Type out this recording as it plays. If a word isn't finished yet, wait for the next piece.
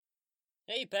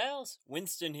Hey pals,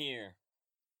 Winston here.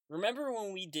 Remember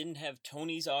when we didn't have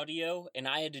Tony's audio and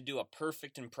I had to do a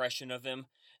perfect impression of him?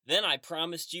 Then I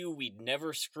promised you we'd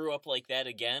never screw up like that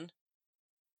again?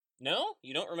 No?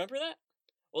 You don't remember that?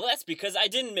 Well, that's because I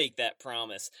didn't make that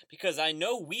promise, because I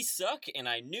know we suck and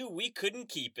I knew we couldn't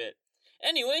keep it.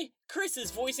 Anyway, Chris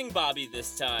is voicing Bobby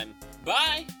this time.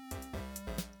 Bye!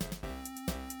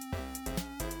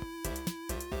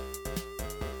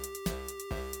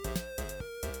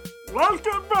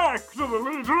 Welcome back to the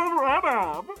Legion of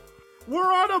Ram. We're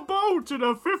on a boat in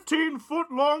a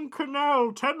 15-foot-long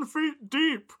canal, 10 feet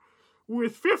deep,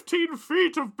 with 15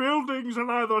 feet of buildings on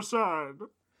either side.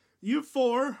 You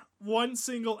four, one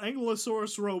single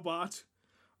Ankylosaurus robot,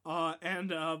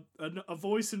 and a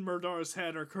voice in Murdar's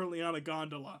head are currently on a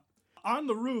gondola. On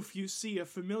the roof, you see a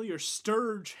familiar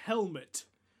Sturge helmet,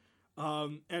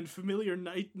 and familiar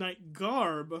night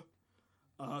garb,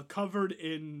 covered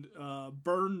in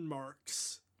burn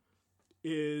marks,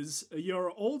 is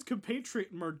your old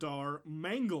compatriot Murdar,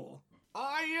 Mangle.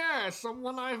 Ah, yes,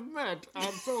 someone I've met.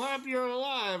 I'm so happy you're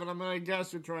alive, and I'm gonna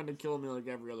guess you're trying to kill me like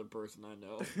every other person I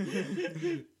know.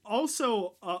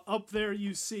 Also, up there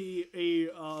you see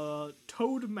a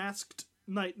toad-masked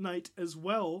Night as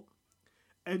well,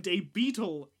 and a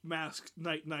beetle-masked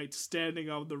Night standing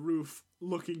on the roof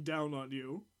looking down on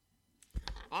you.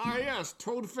 Ah, yes,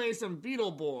 Toadface and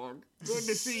Beetleborg. Good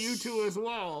to see you two as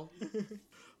well.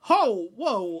 Oh,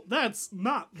 whoa, that's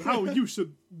not how you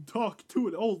should talk to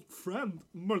an old friend,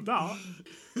 Murdar.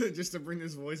 Just to bring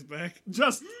his voice back.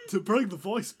 Just to bring the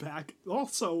voice back.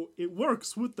 Also, it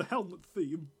works with the helmet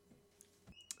theme.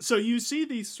 So you see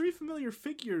these three familiar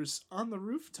figures on the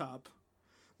rooftop.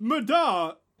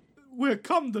 Murdar, we're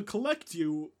come to collect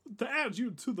you, to add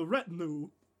you to the retinue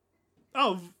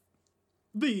of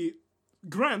the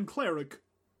Grand Cleric.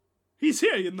 He's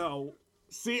here, you know.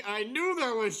 See, I knew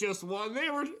there was just one. They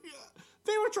were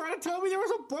trying to tell me there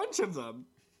was a bunch of them.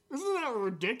 Isn't that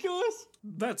ridiculous?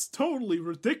 That's totally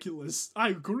ridiculous. I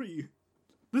agree.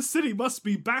 This city must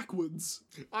be backwards.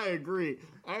 I agree.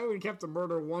 I only kept to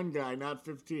murder one guy, not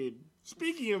 15.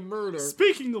 Speaking of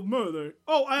murder.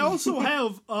 Oh, I also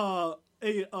have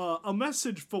a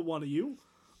message for one of you.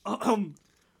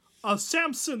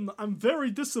 Samson, I'm very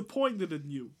disappointed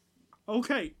in you.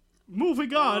 Okay,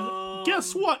 moving on.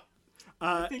 Guess what?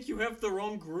 I think you have the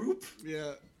wrong group.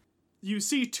 Yeah. You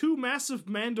see two massive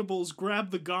mandibles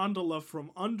grab the gondola from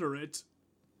under it.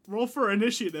 Roll for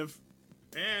initiative.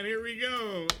 And here we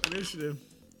go. Initiative.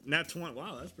 Nat 20.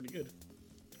 Wow, that's pretty good.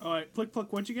 Alright, Plick,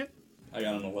 what'd you get? I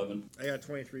got an 11. I got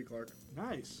 23, Clark.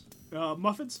 Nice.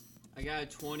 Muffins? I got a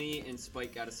 20 and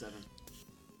Spike got a 7.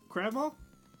 Cramwell?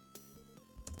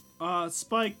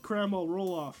 Spike, Cramwell,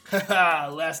 roll off. Haha,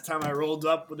 last time I rolled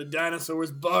up with a dinosaur was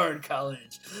bar in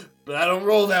college. But I don't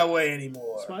roll that way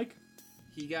anymore. Spike?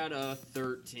 He got a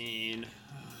 13.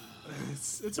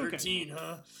 It's okay. 13,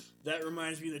 huh? That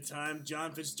reminds me of the time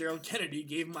John Fitzgerald Kennedy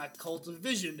gave my cult of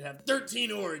vision to have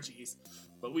 13 orgies.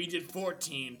 But we did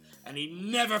 14, and he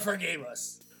never forgave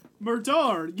us.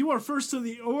 Murdar, you are first in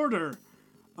the order.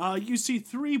 You see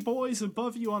three boys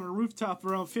above you on a rooftop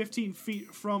around 15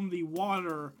 feet from the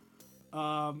water.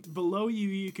 Below you,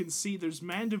 you can see there's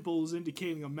mandibles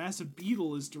indicating a massive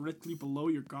beetle is directly below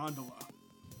your gondola.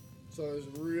 So there's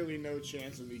really no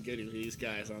chance of me getting these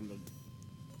guys on the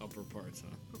upper parts,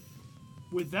 huh?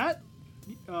 With that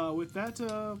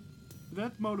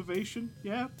motivation,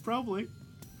 yeah, probably.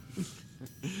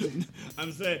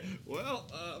 I'm saying, well,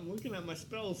 I'm looking at my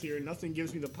spells here. Nothing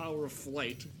gives me the power of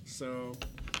flight, so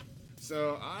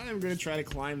I'm gonna try to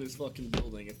climb this fucking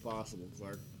building if possible,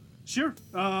 Clark. Sure.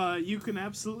 You can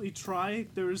absolutely try.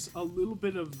 There's a little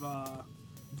bit of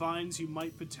vines you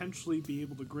might potentially be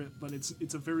able to grip, but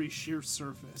it's a very sheer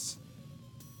surface.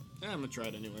 Yeah, I'm gonna try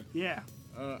it anyway. Yeah.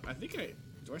 I think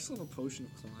do I still have a potion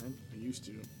of climb? I used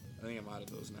to. I think I'm out of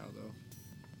those now, though.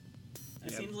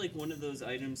 That seems like one of those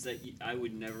items that I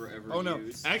would never ever use. Oh no,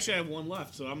 actually I have one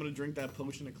left, so I'm gonna drink that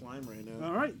potion of climb right now.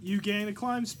 All right, you gain a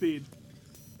climb speed.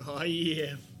 Oh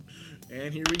yeah.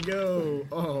 And here we go.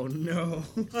 Oh no.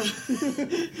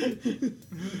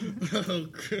 Oh,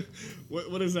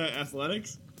 what is that?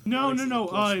 Athletics? No.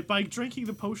 By drinking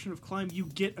the potion of climb, you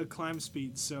get a climb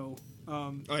speed. So.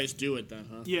 I just do it then,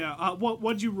 huh? Yeah.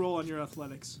 What'd you roll on your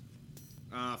athletics?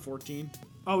 14.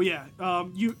 Oh yeah.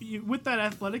 You with that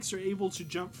athletics, you're able to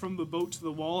jump from the boat to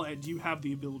the wall, and you have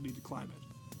the ability to climb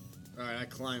it. All right, I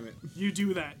climb it. You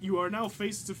do that. You are now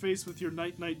face to face with your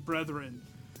night brethren.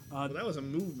 Well, that was a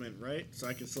movement, right? So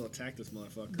I can still attack this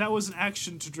motherfucker. That was an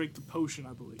action to drink the potion,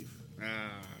 I believe.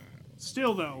 Ah.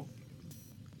 Still, though.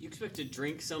 You expect to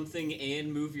drink something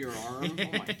and move your arm? Oh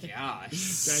my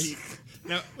gosh. Wait,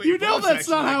 You know bonus that's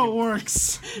action, not I how can- it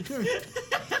works.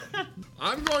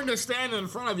 I'm going to stand in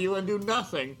front of you and do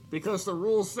nothing because the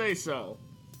rules say so.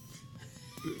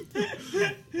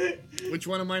 Which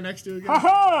one am I next to again?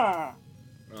 Ha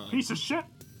Oh. Piece of shit.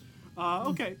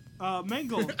 Okay.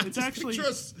 Mangle. It's actually. Picture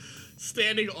us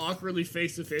standing awkwardly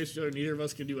face to face with each other. Neither of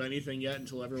us can do anything yet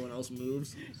until everyone else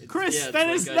moves. Chris, Yeah, it's that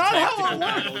like is a not how tactical it works.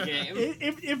 battle game.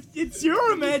 If it's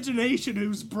your imagination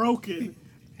who's broken,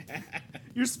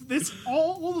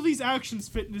 all of these actions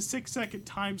fit in a 6-second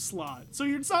time slot. So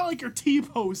it's not like you're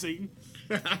T-posing.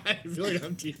 I feel like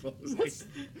I'm T-posing.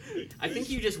 I think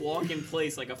you just walk in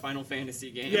place like a Final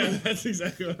Fantasy game. Yeah, that's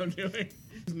exactly what I'm doing.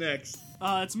 Who's next?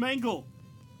 It's Mangle.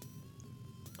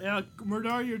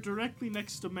 Murdar, you're directly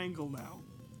next to Mangle now.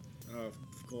 Oh,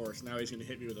 of course. Now he's going to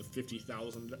hit me with a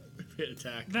 50,000 hit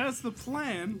attack. That's the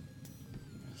plan.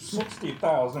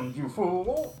 60,000, you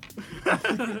fool!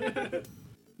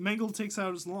 Mangle takes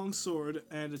out his longsword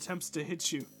and attempts to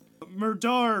hit you.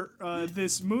 Murdar,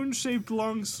 this moon-shaped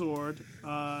longsword,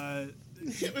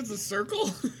 It's a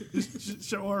circle?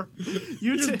 sure.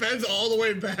 He just bends all the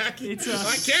way back. It's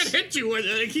I can't hit you with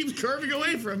it. It keeps curving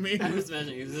away from me. I was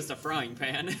imagining, is this a frying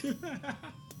pan?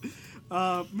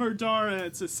 Murdar,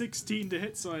 it's a 16 to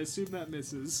hit, so I assume that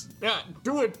misses. Yeah,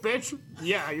 do it, bitch.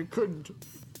 Yeah, you couldn't.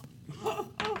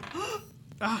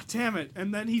 Ah, damn it.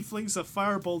 And then he flings a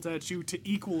firebolt at you to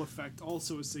equal effect,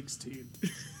 also a 16.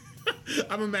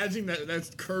 I'm imagining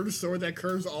that curved sword that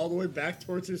curves all the way back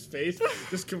towards his face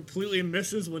just completely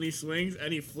misses when he swings,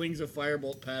 and he flings a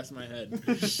firebolt past my head.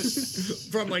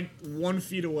 From like 1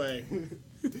 feet away.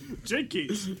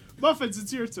 Jenkins. Muffins,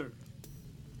 it's your turn.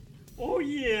 Oh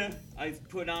yeah! I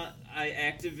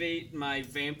activate my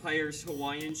vampire's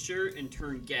Hawaiian shirt and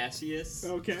turn gaseous.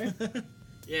 Okay.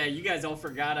 Yeah, you guys all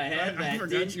forgot I had I that, forgot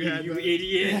didn't you you, had you that.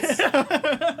 idiots?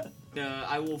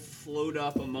 I will float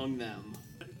up among them.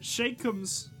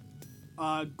 Shakeums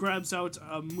grabs out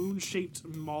a moon-shaped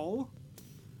maul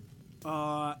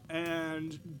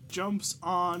and jumps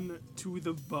on to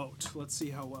the boat. Let's see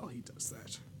how well he does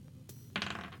that.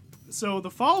 So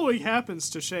the following happens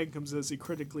to Shakeums as he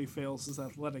critically fails his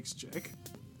athletics check.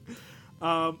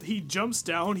 He jumps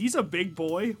down. He's a big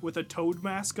boy with a toad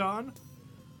mask on.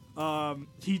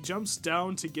 He jumps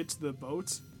down to get to the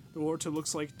boat, or to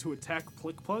looks like to attack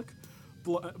Plick Pluck.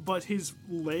 But his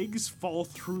legs fall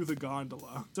through the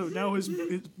gondola. So now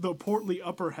the portly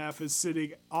upper half is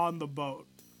sitting on the boat,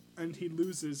 and he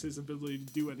loses his ability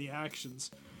to do any actions.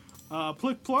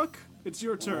 Plick Pluck, it's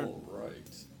your turn. All right.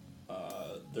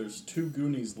 There's 2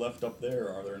 Goonies left up there,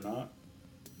 are there not?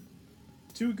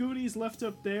 2 Goonies left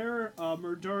up there.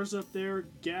 Murdar's up there.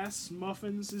 Gas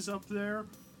Muffins is up there.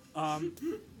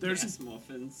 Gas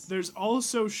muffins. There's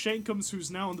also Shankums,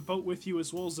 who's now on the boat with you,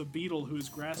 as well as a beetle who's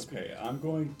grasping. Okay, I'm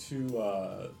going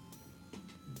to,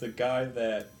 the guy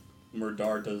that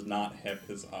Murdar does not have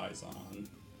his eyes on.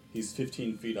 He's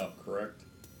 15 feet up, correct?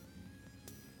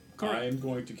 Correct. I am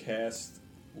going to cast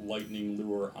Lightning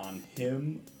Lure on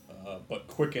him, but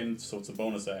quicken, so it's a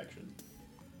bonus action.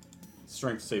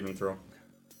 Strength saving throw.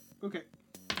 Okay.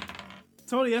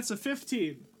 Tony, that's a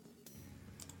 15.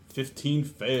 15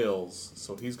 fails,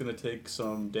 so he's going to take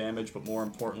some damage, but more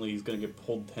importantly, he's going to get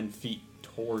pulled 10 feet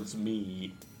towards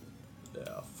me.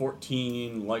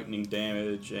 14 lightning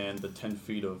damage and the 10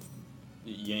 feet of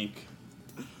yank.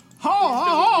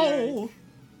 Ho!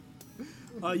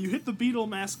 You hit the beetle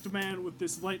masked man with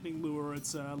this lightning lure.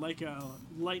 It's like a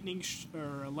lightning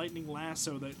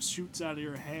lasso that shoots out of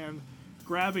your hand,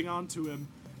 grabbing onto him,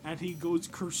 and he goes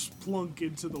kerplunk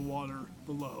into the water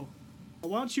below.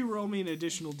 Why don't you roll me an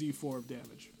additional d4 of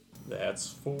damage? That's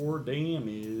 4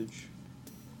 damage.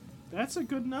 That's a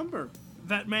good number.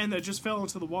 That man that just fell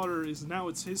into the water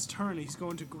it's his turn. He's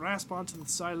going to grasp onto the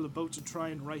side of the boat to try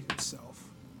and right himself.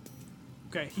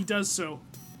 Okay, he does so.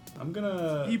 I'm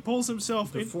gonna... He pulls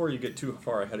himself in. Before you get too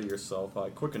far ahead of yourself, I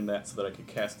quickened that so that I could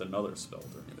cast another spell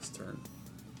during this turn.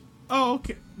 Oh,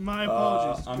 okay. My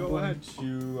apologies. I'm Go going ahead.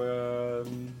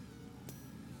 to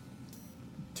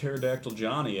Pterodactyl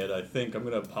Johnny it, I think. I'm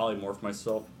gonna polymorph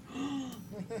myself.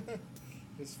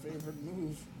 His favorite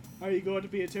move. Are you going to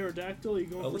be a pterodactyl? Or are you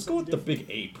going for Let's go with the something big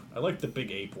ape. I liked the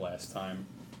big ape last time.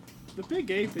 different? The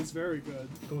big ape is very good.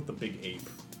 Go with the big ape.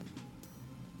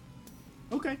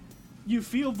 Okay. You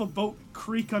feel the boat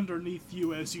creak underneath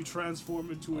you as you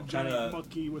transform into a giant kinda-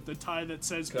 monkey with a tie that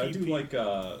says Could I do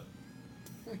PP.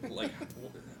 like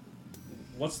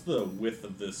what's the width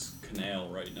of this canal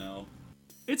right now?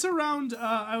 It's around,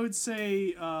 I would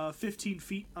say, 15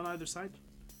 feet on either side.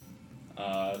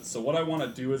 So what I want to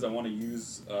do is I want to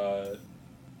use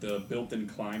the built-in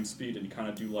climb speed, and you kind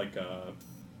of do like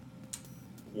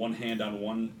one hand on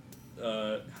one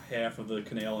half of the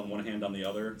canal and one hand on the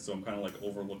other, so I'm kind of like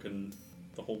overlooking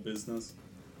the whole business.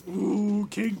 Ooh,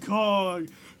 King Kong.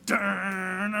 Yeah,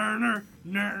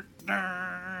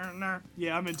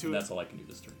 I'm into And it. that's all I can do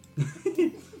this turn.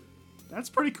 That's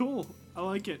pretty cool. I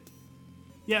like it.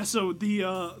 Yeah, so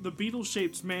the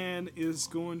beetle-shaped man is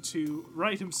going to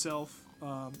right himself.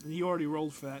 And he already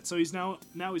rolled for that. So he's now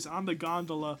he's on the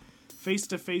gondola, face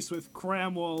to face with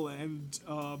Cramwell and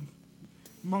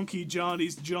Monkey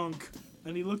Johnny's junk.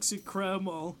 And he looks at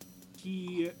Cramwell.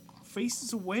 He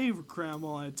faces away from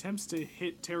Cramwell and attempts to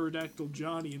hit Pterodactyl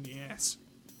Johnny in the ass.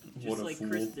 Just What a like fool.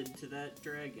 Chris did to that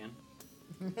dragon.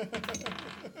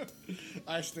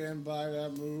 I stand by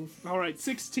that move. All right,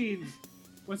 16.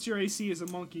 What's your AC as a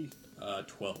monkey?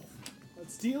 12.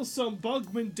 Let's deal some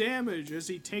Bugman damage as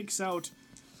he takes out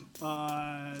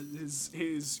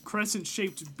his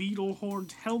crescent-shaped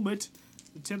beetle-horned helmet,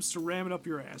 attempts to ram it up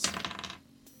your ass.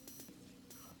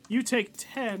 You take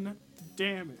 10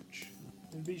 damage.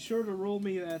 And be sure to roll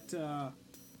me that,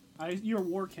 you're a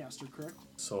warcaster, correct?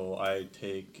 So I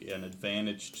take an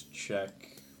advantaged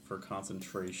check for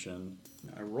concentration.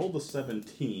 I rolled a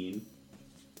 17.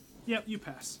 Yep, you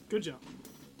pass. Good job.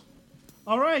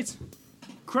 Alright.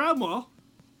 Cramwell.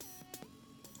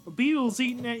 A beetle's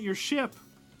eating at your ship.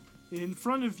 In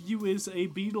front of you is a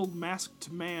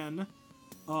beetle-masked man.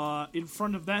 In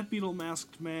front of that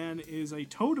beetle-masked man is a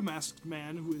toad-masked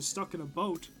man who is stuck in a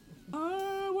boat.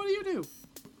 What do you do?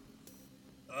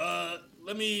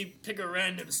 Let me pick a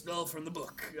random spell from the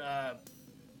book.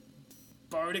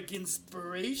 Bardic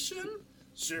Inspiration?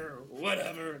 Sure,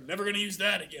 whatever. Never gonna use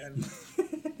that again.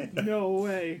 No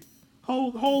way.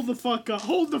 Hold the fuck up.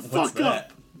 Hold the What's fuck up.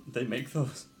 that? They make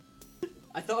those?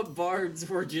 I thought bards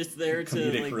were just there to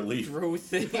Comedic like relief. throw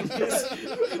things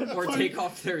or take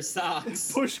off their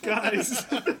socks. Push guys.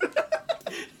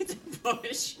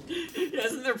 Push.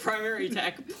 Isn't their primary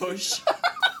attack push?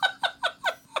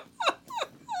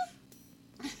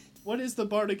 What is the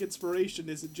bardic inspiration?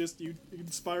 Is it just you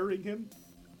inspiring him?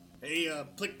 Hey,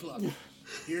 Plick Pluck.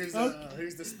 Here's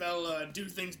the spell, do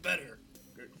things better.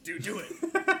 Do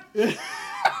it.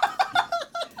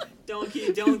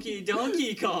 Donkey Kong.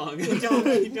 Donkey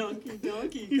Kong.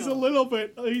 He's a little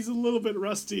bit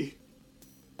rusty.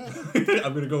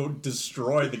 I'm gonna go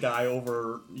destroy the guy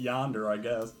over yonder, I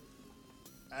guess.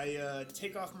 I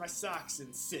take off my socks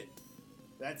and sit.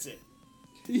 That's it.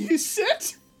 You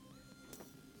sit?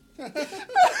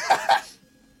 I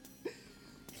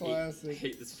Classic.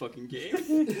 hate this fucking game.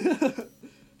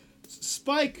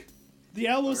 Spike, the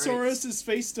Allosaurus Alright. is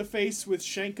face to face with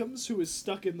Shankums, who is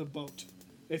stuck in the boat.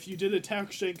 If you did attack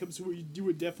Shankums, you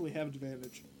would definitely have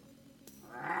advantage.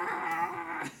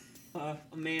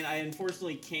 Man, I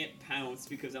unfortunately can't pounce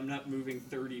because I'm not moving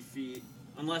 30 feet.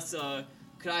 Unless,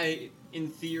 could I, in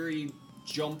theory,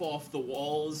 jump off the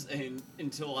walls and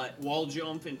wall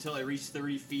jump until I reach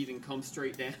 30 feet and come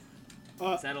straight down?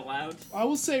 Is that allowed? I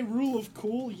will say rule of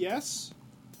cool, yes.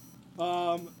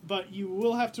 But you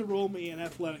will have to roll me in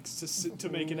athletics to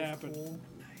make it happen.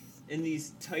 In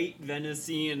these tight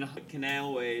Venetian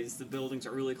canalways, the buildings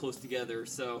are really close together,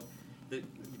 so he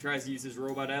tries to use his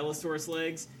robot Allosaurus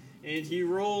legs, and he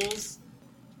rolls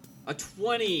a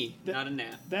 20, not a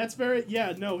nat. That's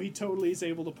he totally is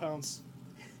able to pounce.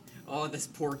 Oh, this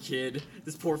poor kid.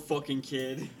 This poor fucking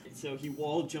kid. So he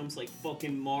wall jumps like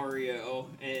fucking Mario,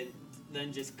 and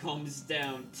then just comes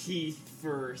down teeth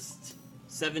first.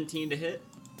 17 to hit.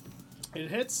 It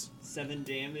hits. 7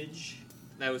 damage.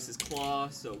 That was his claw,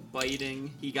 so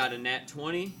biting. He got a nat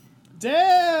 20.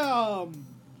 Damn!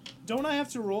 Don't I have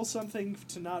to roll something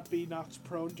to not be knocked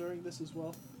prone during this as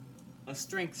well? A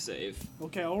strength save.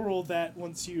 Okay, I'll roll that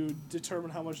once you determine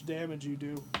how much damage you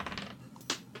do.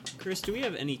 Chris, do we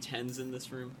have any 10s in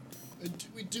this room?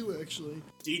 We do, actually.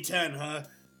 D10, huh?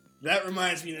 That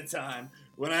reminds me of the time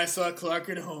when I saw Clark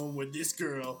at home with this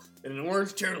girl in an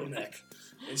orange turtleneck,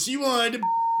 and she wanted to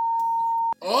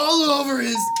all over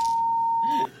his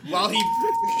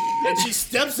and she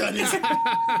steps on his.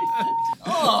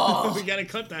 Oh, we gotta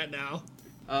cut that now.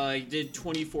 He did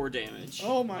 24 damage.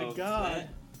 Oh my of God. that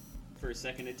for a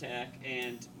second attack,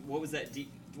 and what was that?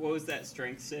 What was that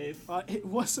strength save? It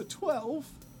was a 12.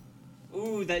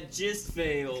 Ooh, that just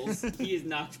fails. He is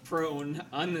knocked prone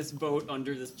on this boat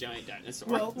under this giant dinosaur.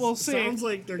 Well, we'll see. Sounds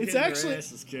like they're It's getting actually- their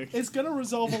asses kicked. It's gonna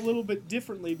resolve a little bit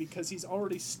differently because he's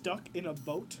already stuck in a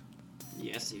boat.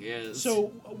 yes, he is. So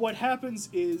what happens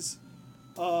is,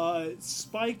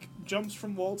 Spike jumps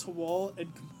from wall to wall and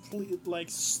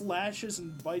slashes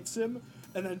and bites him,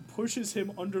 and then pushes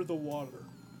him under the water.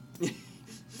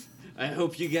 I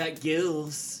hope you got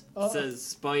gills, says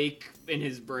Spike in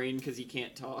his brain because he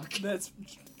can't talk. That's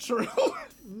true.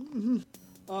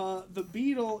 The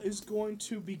beetle is going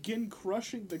to begin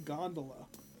crushing the gondola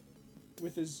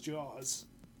with his jaws.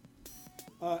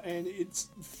 And it's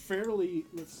fairly...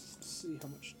 Let's see how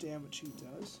much damage he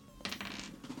does.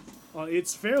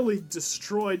 It's fairly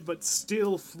destroyed, but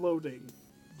still floating.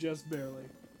 Just barely.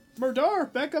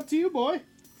 Murdar, back up to you, boy.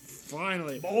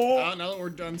 Finally. Now that we're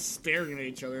done staring at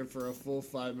each other for a full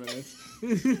 5 minutes.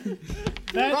 It's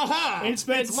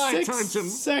been It's my 6 turn to-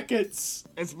 seconds.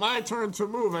 It's my turn to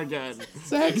move again.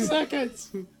 6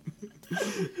 seconds.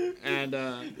 And,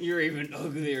 You're even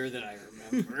uglier than I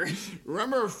remember.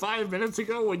 remember 5 minutes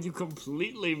ago when you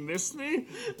completely missed me?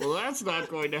 Well, that's not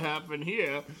going to happen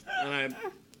here. And I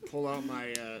pull out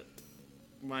my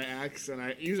axe and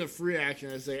I use a free action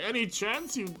and say, any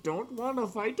chance you don't want to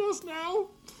fight us now?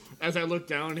 As I look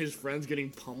down, his friend's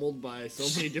getting pummeled by so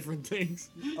many different things.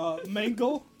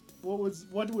 Mangle? What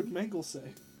would Mangle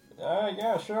say?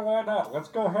 Yeah, sure, why not? Let's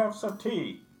go have some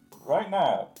tea. Right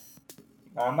now.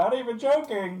 I'm not even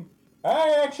joking.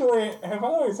 I actually have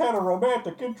always had a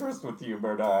romantic interest with you,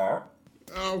 Bernard.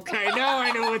 Okay, now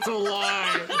I know it's a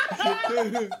lie.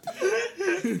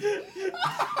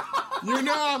 You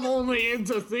know I'm only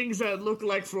into things that look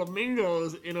like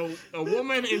flamingos in a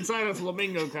woman inside a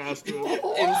flamingo costume.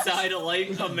 Inside a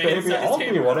man Baby, I'll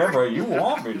be whatever you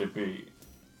want me to be.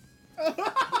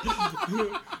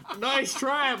 Nice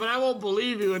try, but I won't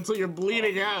believe you until you're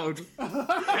bleeding out.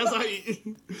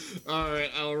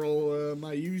 Alright, I'll roll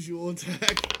my usual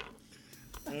attack.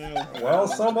 Well,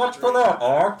 so much for that,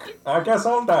 Ark. I guess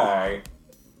I'll die.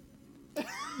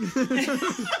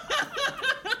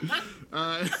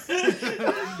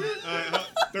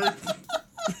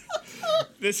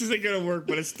 This isn't gonna work,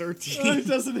 but it's 13. It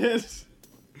doesn't hit.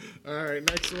 Alright,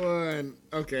 next one.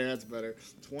 Okay, that's better.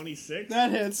 26?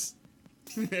 That hits.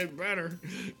 It better,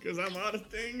 because I'm out of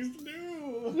things to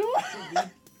do.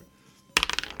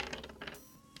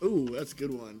 Ooh, that's a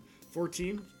good one.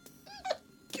 14?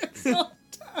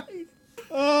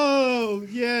 Oh,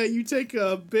 yeah, you take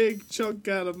a big chunk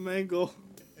out of Mangle.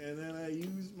 And then I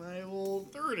use my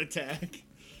old third attack.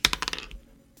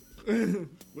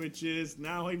 Which is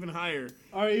now even higher.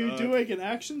 Are you doing an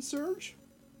action surge?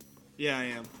 Yeah, I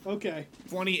am. Okay.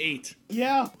 28.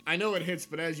 Yeah. I know it hits,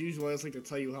 but as usual, I just like to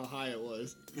tell you how high it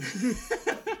was.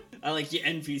 I like the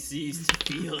NPCs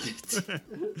to feel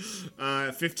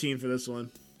it. 15 for this one.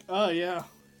 Oh, yeah.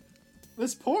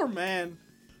 This poor man.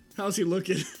 How's he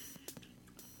looking?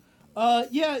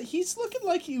 Yeah, he's looking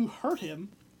like you hurt him.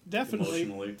 Definitely.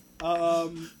 Emotionally.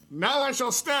 Now I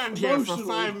shall stand here for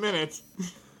Emotionally. 5 minutes.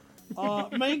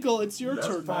 Mangle, it's your Just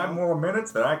turn 5 now. more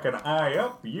minutes that I can eye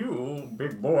up you,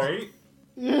 big boy.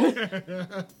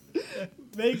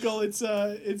 Mangle,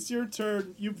 it's your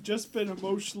turn. You've just been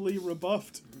emotionally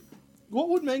rebuffed. What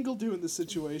would Mangle do in this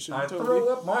situation, I Toby? throw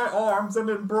up my arms and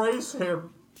embrace him.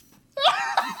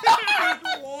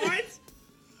 What?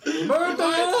 Murder!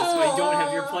 That's why you don't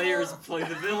have your players play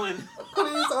the villain.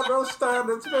 Please understand,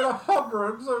 it's been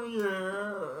hundreds of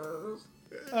years.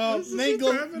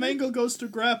 Mangle goes to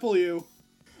grapple you.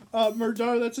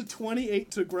 Murdar, that's a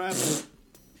 28 to grapple.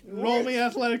 Roll me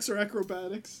athletics or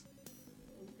acrobatics.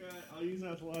 Okay, I'll use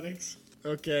athletics.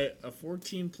 Okay, a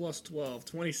 14 plus 12.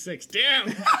 26.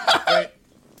 Damn! Wait.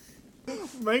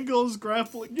 Mangle's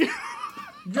grappling you.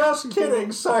 Just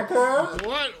kidding, sucker.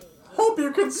 What? Hope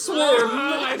you can swim.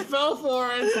 I fell for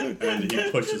it. And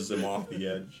he pushes him off the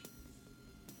edge.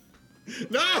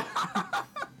 No!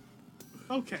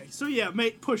 Okay, so yeah,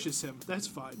 mate pushes him. That's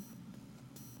fine.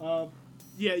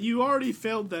 Yeah, you already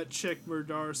failed that check,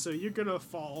 Murdar, so you're gonna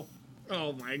fall.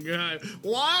 Oh my god.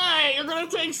 Why? You're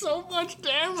gonna take so much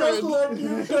damage! Just like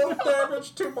you dealt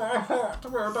damage to my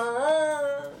heart,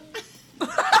 Murder.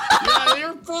 Yeah,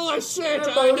 you're full of shit!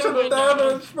 I knew Emotional it.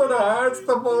 damage, but it's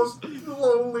the most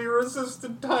lonely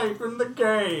resistant type in the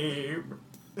game.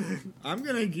 I'm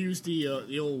gonna use the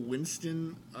old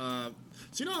Winston, so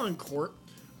you know in court,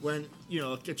 when,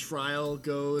 a trial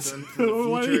goes and for the future,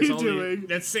 What are it's you only- doing?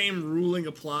 that same ruling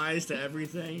applies to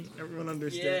everything. Everyone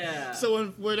understands. Yeah. So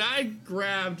when I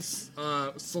grabbed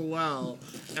Solel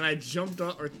and I jumped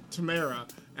off, or Tamara,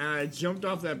 and I jumped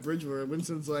off that bridge where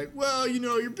Winston's like, well,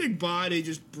 your big body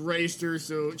just braced her,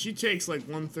 so she takes like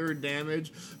 1/3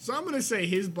 damage. So I'm gonna say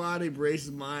his body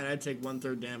braces mine. I take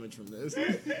 1/3 damage from this.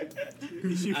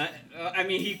 I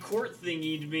mean, he court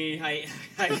thingied me. I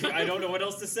don't know what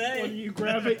else to say. When you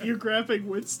grab it, you're grabbing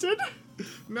Winston?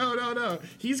 No.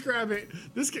 He's grabbing.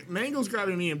 Mango's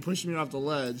grabbing me and pushing me off the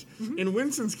ledge. In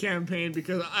Winston's campaign,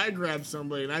 because I grabbed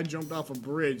somebody and I jumped off a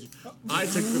bridge, I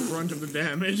took the brunt of the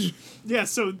damage. Yeah,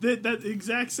 so that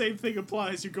exact same thing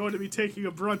applies. You're going to be taking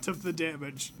a brunt of the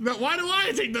damage. No, why do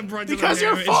I take the brunt Because of the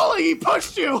damage? you're falling! He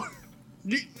pushed you!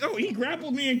 He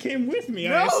grappled me and came with me,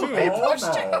 No, I assume. he Oh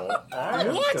pushed you! no, I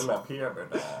am What? still up here,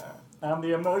 but on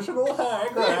the emotional high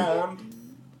ground.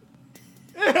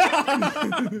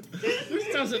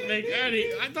 This doesn't make any...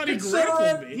 I thought he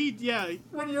grappled me.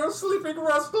 When you're sleeping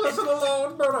restless and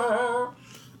alone, but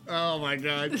Oh my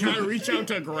god. Can I reach out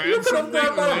to you grab could have something or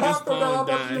grabbed do I my just fall and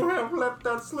but you die? have let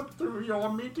that slip through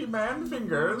your meaty man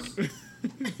fingers.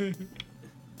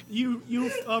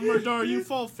 Murdar, you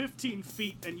fall 15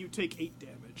 feet and you take 8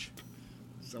 damage.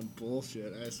 Some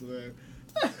bullshit, I swear.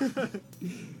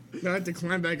 Now I have to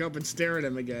climb back up and stare at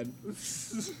him again.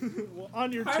 Well,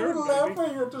 on your I turn, would love baby.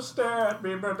 for you to stare at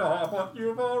me, but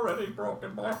you've already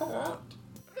broken my heart.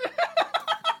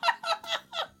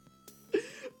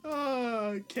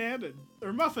 Cannon.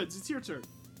 Or Muffins, it's your turn.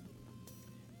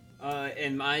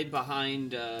 Am I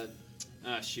behind,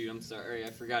 shoot, I'm sorry, I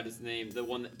forgot his name. The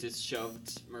one that just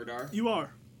shoved Murdar? You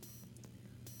are.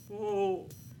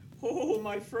 Oh,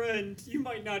 my friend, you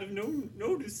might not have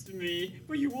noticed me,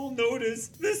 but you will notice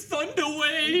this thunder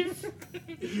wave!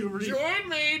 Join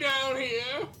me down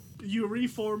here! You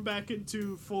reform back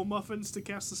into full Muffins to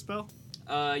cast the spell?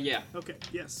 Yeah. Okay,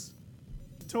 yes.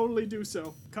 Totally do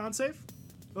so. Con save?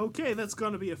 Okay, that's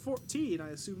gonna be a 14. I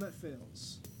assume that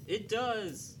fails. It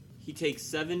does. He takes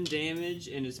 7 damage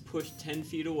and is pushed 10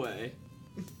 feet away.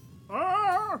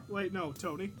 Wait, no,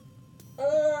 Tony.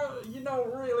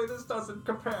 Really, this doesn't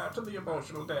compare to the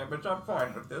emotional damage. I'm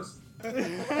fine with this.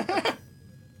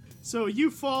 So you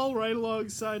fall right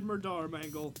alongside Murdar,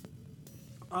 Mangle.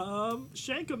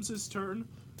 Shankum's his turn.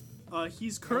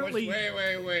 He's currently...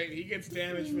 Wait. He gets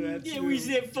damage for that, Yeah, too. we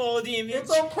said fall damage.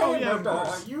 It's okay, yeah, of Madonna.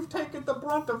 course. You've taken the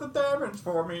brunt of the damage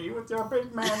for me with your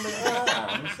big manly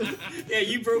arms. Yeah,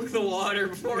 you broke the water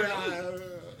before.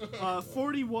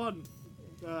 41.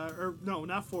 Or, no,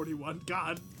 not 41.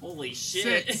 God. Holy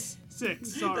shit.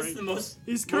 6, sorry. That's the most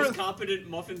He's current- competent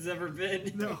Muffin's ever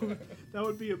been. No, that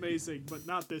would be amazing, but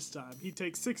not this time. He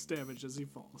takes 6 damage as he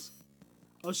falls.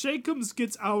 Shankums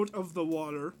gets out of the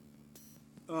water,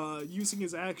 using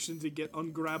his action to get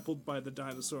ungrappled by the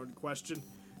dinosaur in question.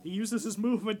 He uses his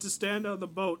movement to stand on the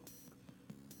boat.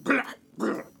 Pluck.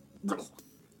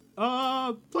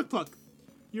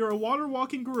 You're a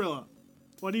water-walking gorilla.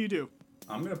 What do you do?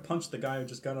 I'm gonna punch the guy who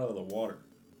just got out of the water.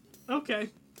 Okay.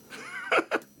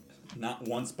 Not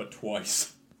once, but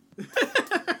twice. Yeah,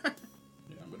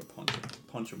 I'm gonna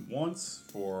punch him once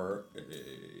for a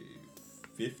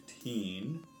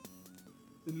 15.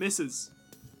 It misses.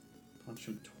 Punch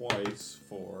him twice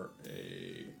for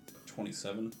a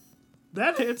 27.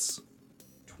 That hits.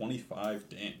 25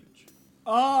 damage.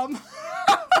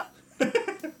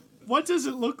 What does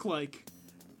it look like?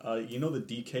 You know the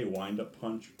DK wind-up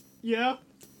punch? Yeah?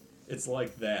 It's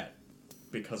like that,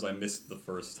 because I missed the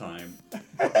first time,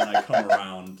 and I come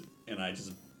around, and I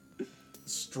just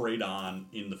straight on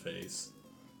in the face.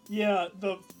 Yeah,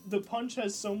 the punch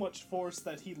has so much force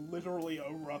that he literally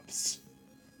erupts.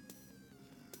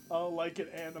 Like an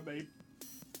anime.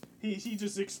 He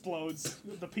just explodes.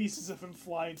 The pieces of him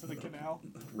fly into the canal.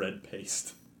 Red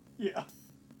paste. Yeah.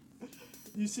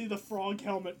 You see the frog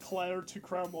helmet clatter to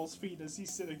Cromwell's feet as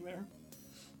he's sitting there.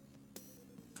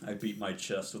 I beat my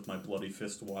chest with my bloody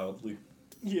fist wildly.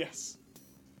 Yes.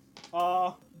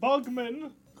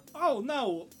 Bugman. Oh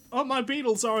no, my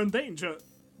beetles are in danger.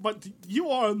 But you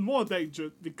are in more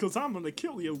danger because I'm gonna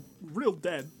kill you real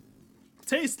dead.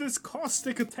 Taste this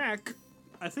caustic attack.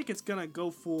 I think it's gonna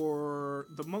go for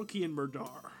the monkey and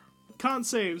Murdar. Con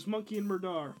saves, monkey and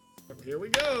Murdar. Here we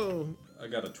go. I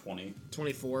got a 20.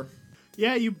 24.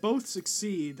 Yeah, you both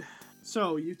succeed.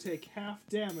 So you take half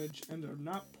damage and are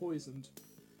not poisoned.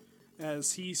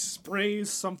 As he sprays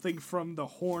something from the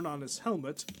horn on his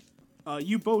helmet,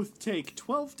 you both take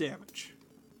 12 damage.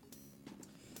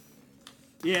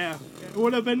 Yeah, it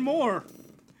would have been more.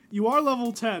 You are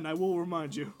level 10, I will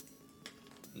remind you.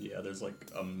 Yeah, there's like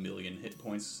a million hit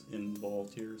points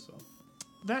involved here, so.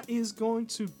 That is going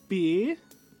to be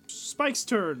Spike's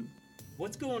turn.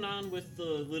 What's going on with the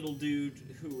little dude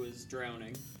who was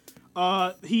drowning?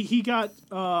 He got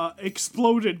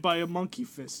exploded by a monkey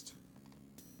fist.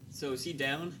 So is he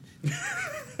down?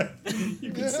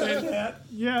 You can say that.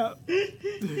 Yeah.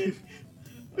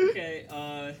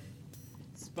 Okay,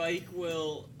 Spike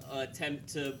will attempt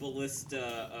to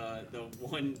ballista the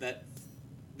one that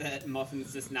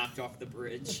Muffins just knocked off the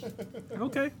bridge.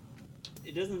 Okay.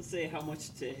 It doesn't say how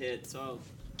much to hit, so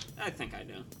I think I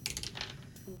know.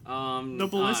 The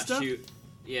ballista? Shoot.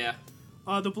 Yeah.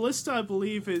 The ballista, I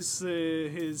believe, is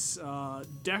his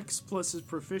dex plus his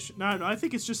proficient. No, I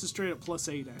think it's just a straight up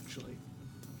 +8, actually.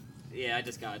 Yeah, I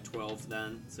just got a 12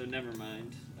 then, so never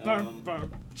mind.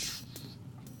 Burn.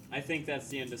 I think that's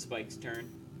the end of Spike's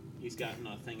turn. He's got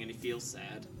nothing, and he feels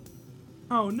sad.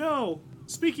 Oh no!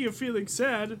 Speaking of feeling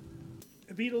sad,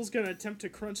 Beetle's gonna attempt to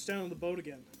crunch down on the boat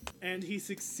again. And he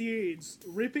succeeds,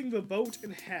 ripping the boat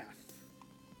in half.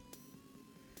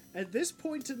 At this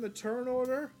point in the turn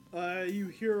order, you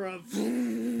hear a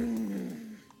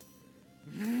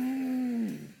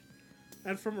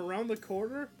and from around the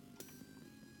corner,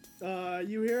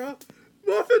 you hear a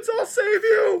Muffins, I'll save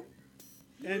you!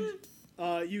 And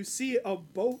you see a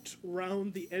boat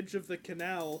round the edge of the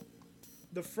canal.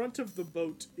 The front of the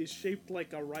boat is shaped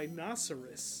like a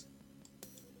rhinoceros.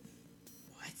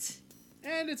 What?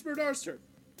 And it's Murdar's turn.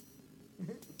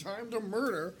 Time to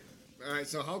murder. Alright,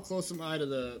 so how close am I to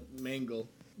the mangle?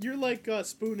 You're like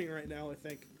spooning right now, I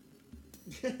think.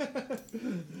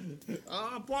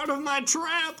 Part of my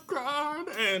trap card!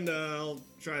 And I'll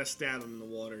try to stab him in the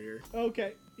water here.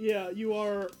 Okay, yeah,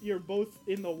 you're both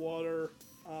in the water.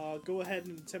 Go ahead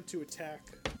and attempt to attack.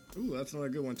 Ooh, that's another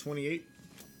good one. 28.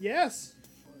 Yes!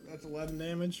 That's 11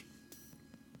 damage.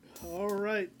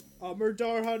 Alright.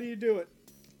 Murdar, how do you do it?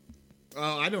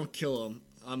 Oh, I don't kill him.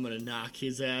 I'm gonna knock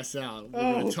his ass out. We're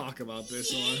Oh. gonna talk about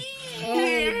this one. Oh,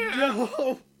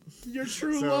 no! Your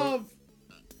true So- love!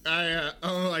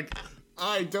 I'm like,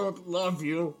 I don't love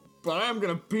you, but I'm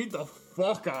gonna beat the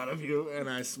fuck out of you. And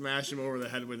I smash him over the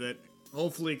head with it,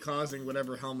 hopefully causing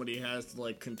whatever helmet he has to,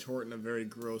 like, contort in a very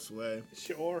gross way.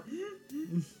 Sure.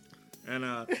 And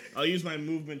I'll use my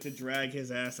movement to drag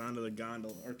his ass onto the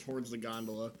gondola, or towards the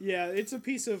gondola. Yeah, it's a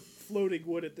piece of floating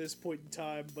wood at this point in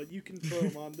time, but you can throw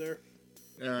him on there.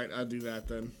 Alright, I'll do that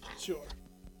then. Sure.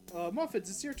 Muffins,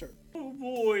 it's your turn. Oh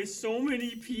boy, so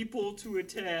many people to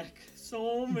attack.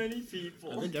 So many I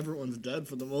people. think everyone's dead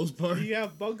for the most part. You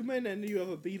have Bugman and you have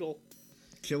a beetle.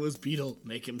 Kill his beetle,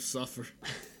 make him suffer.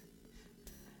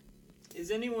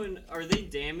 Are they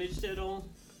damaged at all?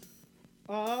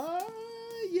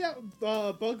 Yeah,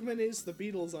 Bugman is, the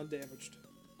beetle's undamaged.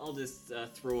 I'll just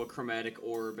throw a chromatic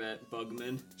orb at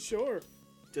Bugman. Sure.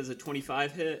 Does a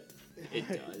 25 hit? It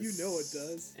does. You know it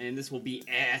does. And this will be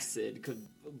acid, because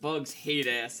bugs hate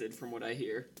acid from what I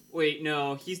hear. Wait,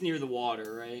 no, he's near the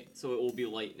water, right? So it will be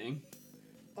lightning.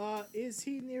 Is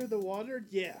he near the water?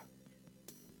 Yeah.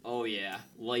 Oh yeah,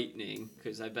 lightning,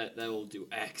 because I bet that will do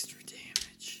extra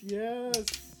damage. Yes.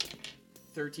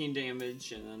 13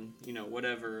 damage, and then,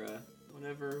 whatever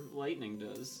lightning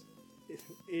does.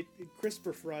 It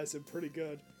crisper fries him pretty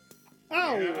good.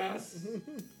 Ow! Yes.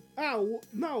 Ow!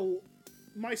 No!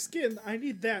 My skin, I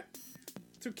need that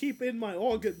to keep in my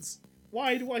organs.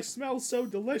 Why do I smell so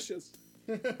delicious?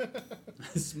 I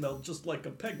smell just like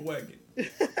a peg wagon.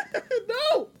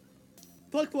 No!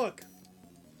 Pluck.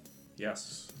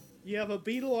 Yes. You have a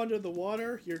beetle under the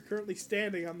water. You're currently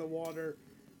standing on the water.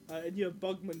 And you have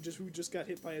Bugman who just got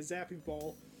hit by a zapping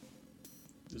ball.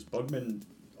 Is Bugman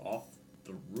off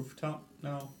the rooftop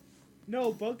now?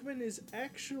 No, Bugman is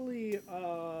actually,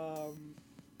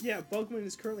 yeah, Bugman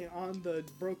is currently on the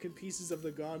broken pieces of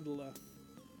the gondola.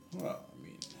 Well, I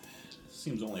mean,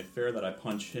 seems only fair that I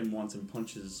punch him once and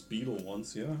punch his beetle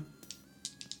once, yeah?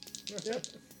 Yep.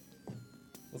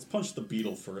 Let's punch the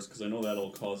beetle first, because I know that'll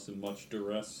cause him much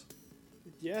duress.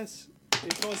 Yes,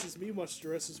 it causes me much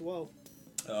stress as well.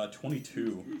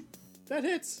 22. That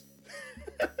hits!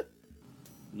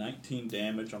 19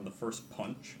 damage on the first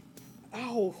punch.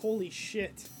 Ow, holy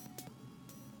shit.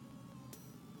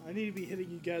 I need to be hitting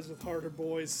you guys with harder,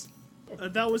 boys.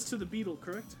 That was to the beetle,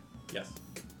 correct? Yes.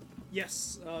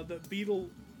 Yes, the beetle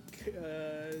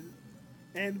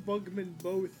and Bugman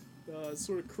both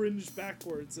sort of cringe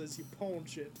backwards as you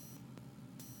punch it.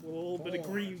 With a little bit of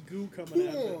green goo coming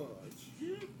out of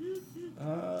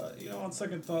it. On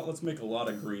second thought, let's make a lot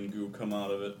of green goo come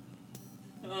out of it.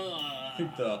 I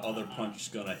think the other punch is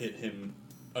gonna hit him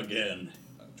again.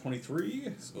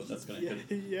 23? So that's gonna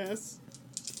hit. Yes.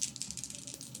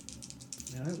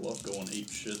 Man, I love going ape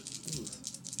shit. This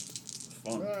is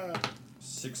fun.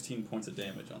 16 points of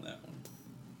damage on that one.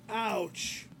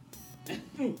 Ouch.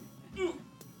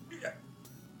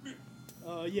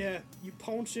 Yeah, you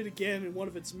punch it again and one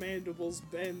of its mandibles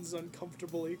bends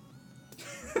uncomfortably.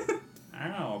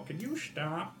 Ow, can you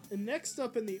stop? And next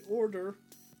up in the order,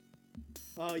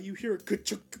 you hear a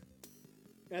ka-chuk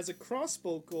as a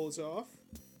crossbow goes off,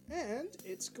 and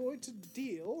it's going to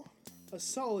deal a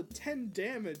solid 10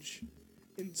 damage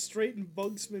in straight in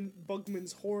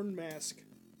Bugman's horn mask.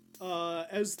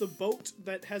 as the boat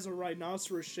that has a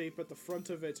rhinoceros shape at the front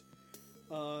of it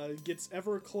gets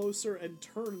ever closer and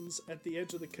turns at the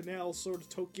edge of the canal, sort of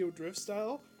Tokyo Drift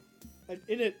style. And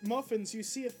in it, Muffins, you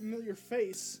see a familiar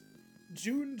face.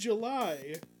 June,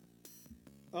 July.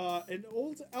 An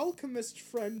old alchemist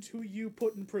friend who you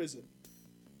put in prison.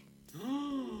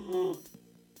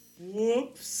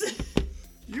 Whoops.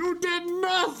 You did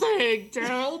nothing to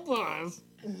help us.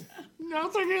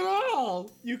 Nothing at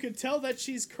all. You can tell that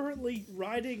she's currently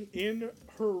riding in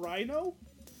her rhino,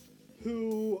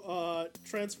 who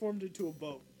transformed into a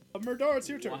boat. Murdar, it's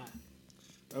your turn. Wow.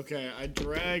 Okay, I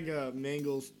drag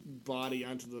Mangle's body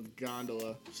onto the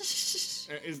gondola.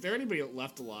 Is there anybody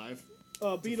left alive?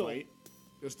 Beetle. To fight?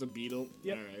 Just the beetle?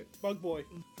 Yep. Alright. Bug boy.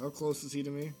 How close is he to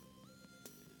me?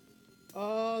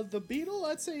 The beetle,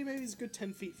 I'd say maybe he's a good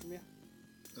 10 feet from you.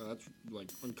 Oh, that's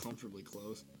like uncomfortably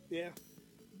close. Yeah.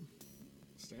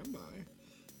 Stand by.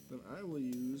 Then I will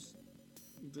use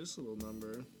this little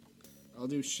number. I'll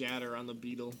do shatter on the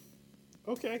beetle.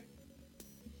 Okay.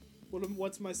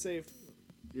 What's my save?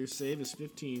 Your save is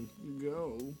 15.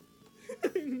 Go.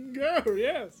 Go,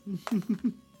 yes.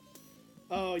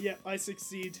 Oh, yeah, I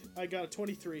succeed. I got a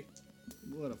 23.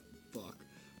 What a fuck.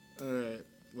 Alright.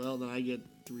 Well, then I get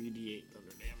 3d8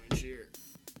 thunder damage here.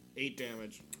 8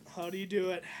 damage. How do you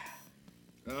do it?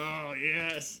 Oh,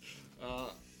 yes.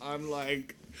 I'm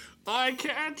like, I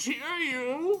can't hear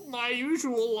you. My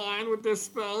usual line with this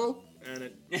spell. And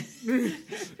it,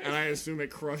 and I assume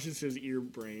it crushes his ear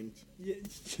brains.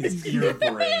 His ear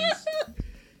brains.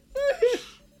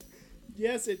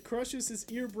 Yes, it crushes his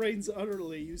ear brains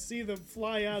utterly. You see them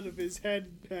fly out of his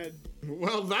head.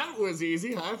 Well, that was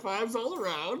easy. High fives all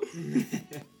around.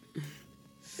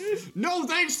 No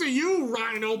thanks to you,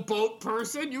 rhino boat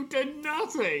person. You did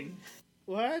nothing.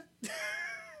 What?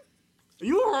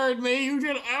 You heard me. You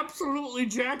did absolutely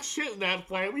jack shit in that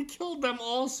fight. We killed them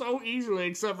all so easily,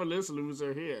 except for this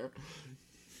loser here.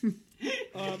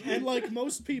 And like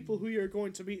most people who you're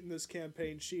going to meet in this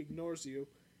campaign, she ignores you.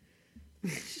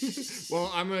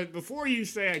 Well, before you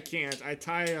say I can't, I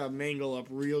tie Mangle up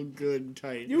real good and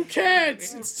tight. You can't!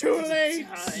 It's too late!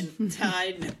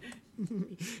 Tied.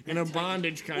 In a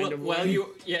bondage kind of way.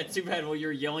 Too bad. Well,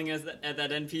 you're yelling at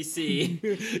that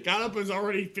NPC. Gallup is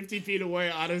already 50 feet away,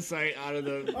 out of sight, out of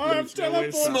the... I've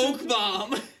teleported. Smoke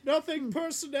bomb. Nothing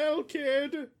personnel,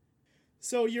 kid!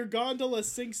 So your gondola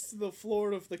sinks to the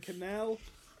floor of the canal.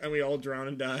 And we all drown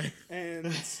and die.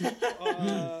 And,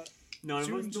 None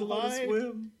June, of us know how to July,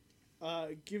 swim.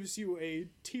 gives you a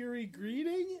teary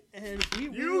greeting, and we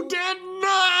will... You did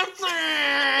nothing!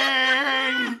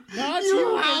 Not You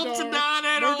Murdar. helped not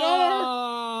at Murdar.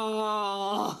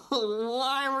 all!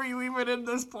 Why were you even in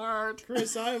this part?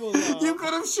 Chris, I will... You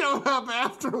could have shown up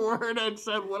afterward and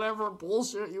said whatever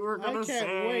bullshit you were gonna say. I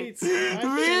can't wait. The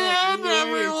end,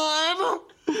 everyone!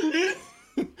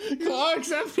 Clark's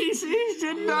NPCs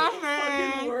did nothing!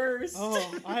 Fucking worse.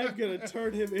 Oh, I'm gonna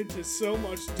turn him into so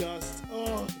much dust.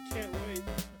 Oh, I can't wait.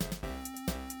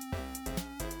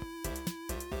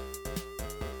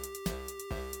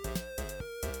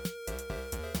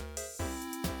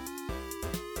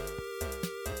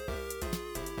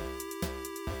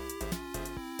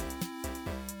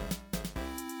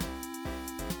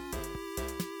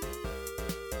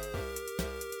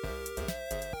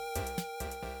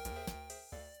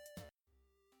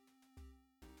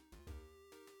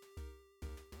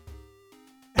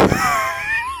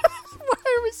 Why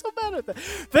are we so bad at that?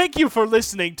 Thank you for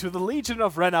listening to the Legion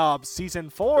of Renob, Season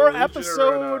 4, The Legion of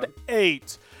Episode Renob.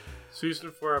 8.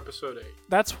 Season 4, Episode 8.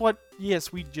 That's what...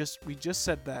 Yes, we just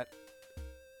said that.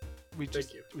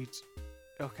 Thank you.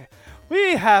 Okay.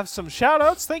 We have some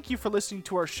shout-outs. Thank you for listening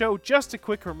to our show. Just a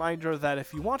quick reminder that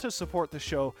if you want to support the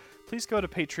show, please go to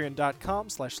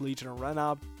patreon.com/Legion of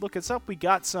Renob. Look us up. We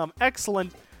got some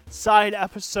excellent side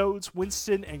episodes.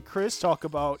 Winston and Chris talk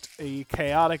about a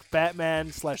chaotic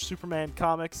Batman/Superman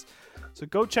comics. So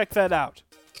go check that out.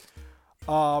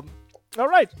 All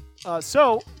right.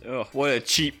 So Oh, what a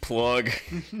cheap plug.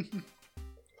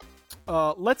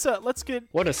 let's get...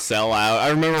 What a sellout. I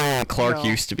remember when Clark No.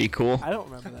 used to be cool. I don't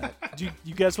remember that. Do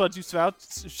you guys want to do some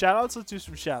shout-outs? Let's do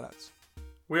some shout-outs.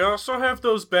 We also have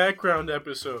those background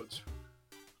episodes.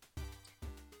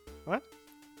 What?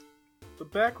 The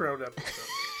background episodes.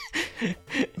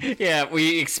 Yeah,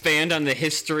 we expand on the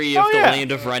history of Oh, the yeah.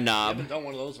 land of I Renob. haven't done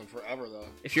one of those in forever, though.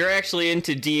 If you're actually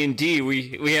into D&D,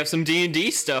 we have some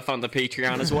D&D stuff on the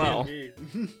Patreon as well. Indeed.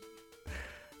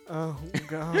 Oh,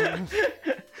 God.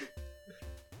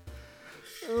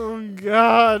 Oh,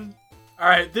 God.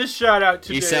 Alright, this shout out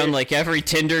today. You sound like every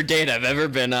Tinder date I've ever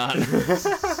been on.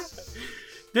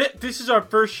 This is our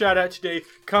first shout out today,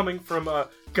 coming from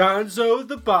Gonzo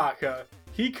the Baka.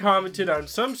 He commented on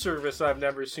some service I've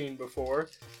never seen before.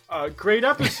 Great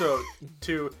episode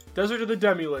to Desert of the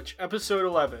Demilich, episode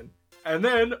 11. And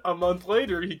then a month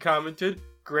later, he commented,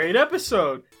 great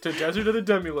episode to Desert of the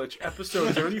Demilich,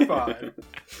 episode 35.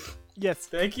 Yes.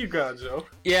 Thank you, Gonzo.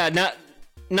 Yeah,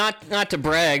 not to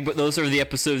brag, but those are the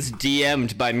episodes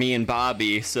DM'd by me and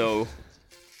Bobby, so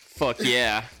fuck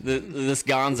yeah. This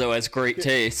Gonzo has great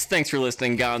taste. Thanks for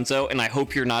listening, Gonzo, and I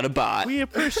hope you're not a bot. We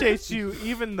appreciate you.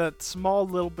 Even the small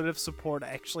little bit of support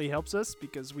actually helps us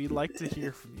because we like to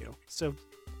hear from you. So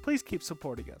please keep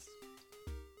supporting us.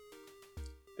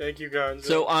 Thank you, Gonzo.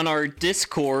 So on our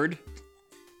Discord,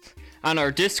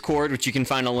 which you can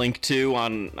find a link to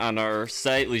on our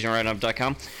site,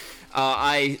 legionrideout.com,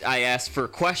 I asked for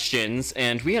questions,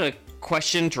 and we had a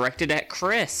question directed at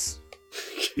Chris.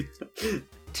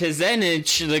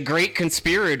 Tizenich, the great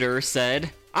conspirator,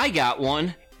 said, I got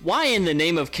one. Why in the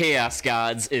name of Chaos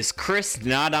Gods is Chris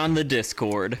not on the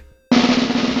Discord?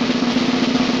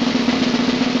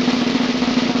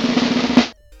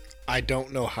 I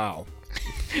don't know how.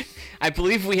 I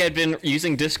believe we had been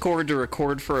using Discord to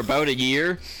record for about a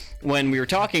year when we were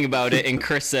talking about it, and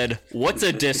Chris said, what's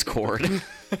a Discord?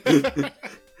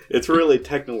 It's really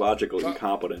technological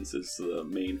incompetence is the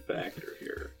main factor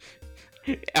here.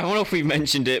 I don't know if we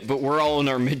mentioned it, but we're all in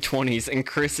our mid-20s, and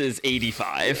Chris is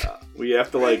 85. Yeah, we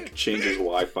have to, change his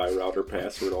Wi-Fi router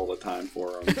password all the time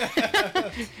for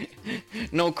him.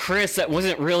 No, Chris, that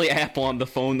wasn't really Apple on the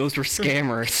phone. Those were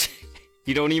scammers.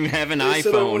 You don't even have an They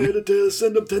said I iPhone. wanted to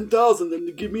send them 10,000 and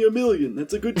to give me $1 million.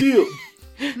 That's a good deal.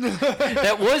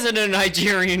 That wasn't a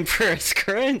Nigerian Chris.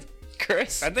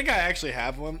 Chris? I think I actually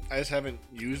have one. I just haven't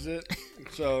used it.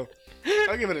 So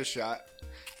I'll give it a shot.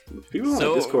 People on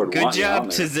So, Discord good want you job, on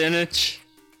there. Tizenich.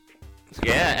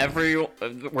 Yeah,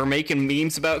 we're making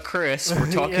memes about Chris.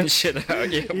 We're talking shit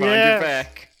about you behind your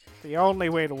back. The only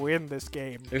way to win this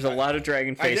game. There's a lot of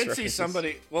Dragon Face I did references. see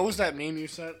somebody. What was that meme you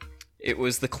sent? It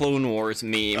was the Clone Wars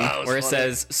meme, Oh, where it funny.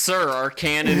 says, Sir, our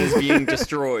cannon is being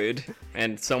destroyed.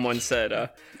 And someone said,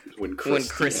 When when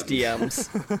Chris Chris DMs.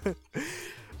 DMs.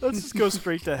 Let's just go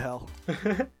straight to hell.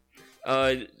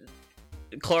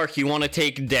 Clark, you want to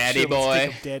take Daddy Sure, let's Boy?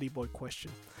 take a Daddy Boy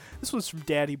question. This was from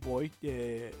Daddy Boy,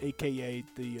 aka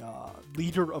the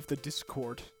leader of the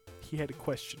Discord. He had a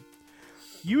question.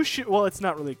 Well, it's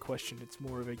not really a question, it's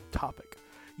more of a topic.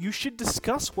 You should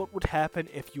discuss what would happen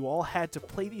if you all had to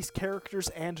play these characters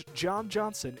and John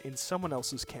Johnson in someone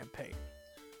else's campaign.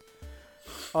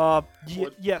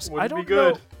 Yes, I Wouldn't don't be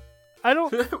good. know. I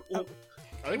don't.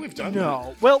 I think we've done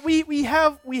No. Well, we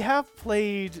have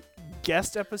played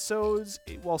guest episodes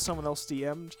while someone else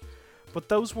DM'd, but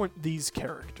those weren't these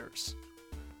characters.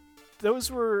 Those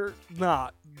were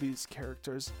not these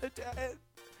characters.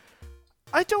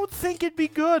 I don't think it'd be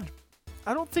good.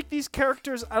 I don't think these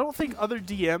characters. I don't think other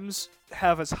DMs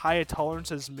have as high a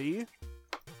tolerance as me.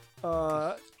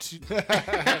 For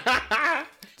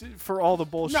all the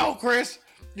bullshit. No, Chris,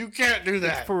 you can't do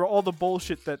that. For all the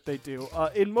bullshit that they do.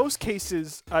 In most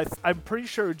cases, I'm pretty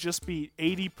sure it would just be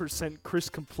 80% Chris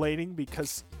complaining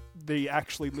because they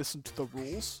actually listen to the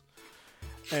rules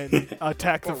and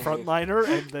attack the frontliner,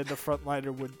 and then the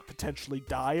frontliner would potentially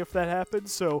die if that happened.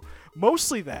 So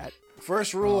mostly that.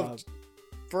 First rule of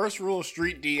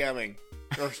street DMing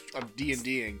or of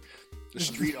D&Ding: the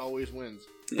street always wins.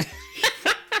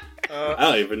 I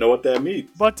don't even know what that means.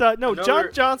 But no, John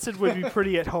Johnson would be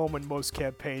pretty at home in most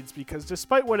campaigns because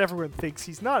despite what everyone thinks,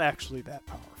 he's not actually that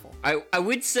powerful. I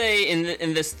would say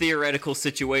in this theoretical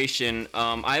situation,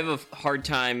 I have a hard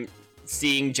time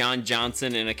seeing John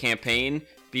Johnson in a campaign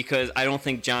because I don't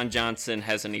think John Johnson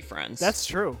has any friends. That's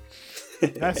true.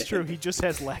 That's true. He just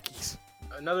has lackeys.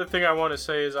 Another thing I want to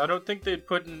say is I don't think they'd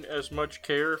put in as much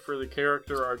care for the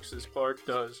character arcs as Clark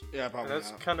does. Yeah, probably And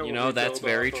that's not. kind of that's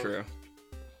very true.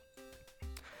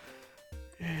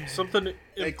 Something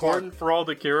important for all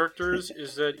the characters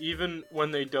is that even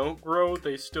when they don't grow,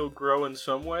 they still grow in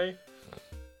some way.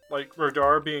 Like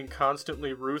Radar being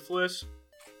constantly ruthless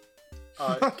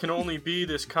can only be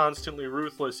this constantly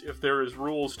ruthless if there is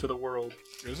rules to the world.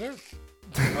 Is there?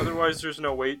 Otherwise, there's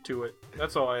no weight to it.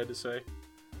 That's all I had to say.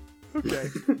 Okay.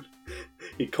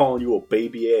 He calling you a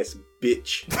baby ass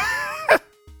bitch. I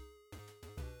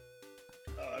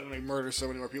don't even murder so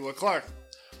many more people. Clark,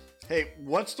 hey,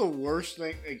 what's the worst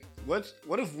thing? Like,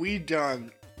 what have we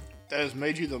done that has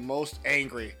made you the most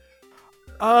angry?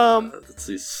 Let's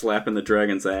see, slapping the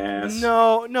dragon's ass.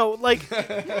 No, like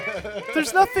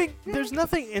there's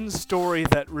nothing in story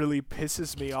that really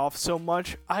pisses me off so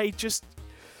much.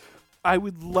 I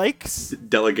would like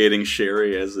Delegating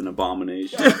Sherry as an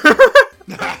abomination.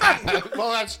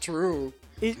 Well, that's true.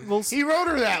 He wrote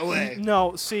her that way.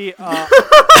 No, see,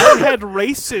 I had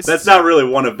racists. That's not really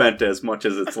one event as much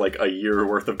as it's like a year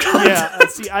worth of content. Yeah,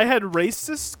 see, I had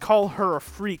racists call her a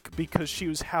freak because she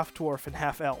was half dwarf and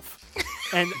half elf.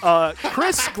 And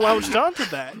Chris gloused onto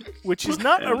that, which is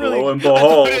not And a really... lo and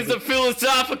behold. It's a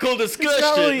philosophical discussion. It's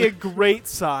not really a great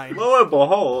sign. Lo and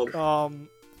behold.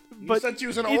 But said she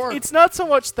was an orc. it's not so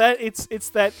much that, it's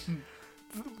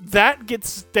that gets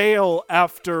stale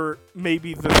after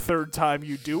maybe the third time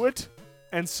you do it.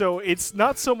 And so it's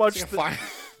not so much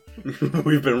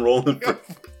We've been rolling for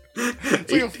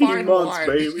It's like a 18 fine months, wine.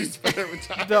 baby.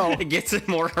 No. It gets it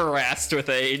more harassed with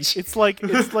age. It's like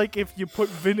if you put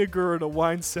vinegar in a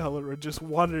wine cellar and just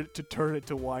wanted it to turn it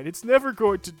to wine. It's never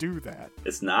going to do that.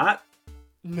 It's not?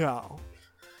 No.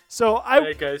 So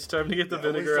Hey guys, time to get the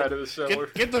vinegar out of the cellar.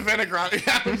 Get the vinegar out.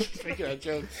 Yeah, I'm just making a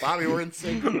joke. Bobby, we're in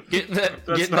sync. Get that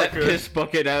good. piss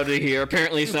bucket out of here.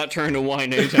 Apparently it's not turning to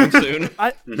wine anytime soon.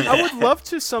 I would love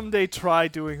to someday try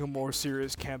doing a more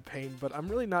serious campaign, but I'm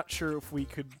really not sure if we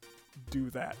could do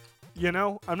that. You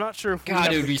know, I'm not sure if we God,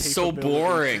 have it would the be so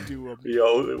capability to boring. do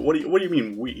Yo, what do you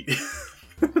mean we?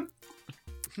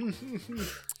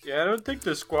 Yeah, I don't think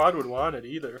the squad would want it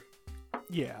either.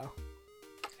 Yeah.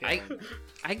 I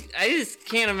just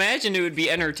can't imagine it would be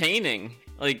entertaining.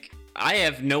 Like, I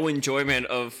have no enjoyment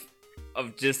of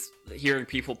just hearing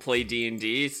people play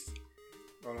D&D.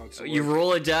 Oh, no, it's You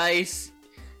roll a dice,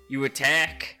 you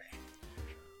attack.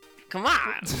 Come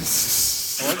on.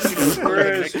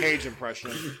 Whereas- Nick Cage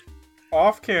impression.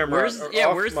 Off camera, Where's- or yeah,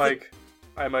 off where's the- mic,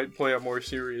 I might play a more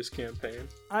serious campaign.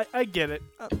 I get it.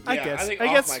 I Yeah, guess. I think I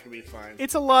off guess mic would be fine.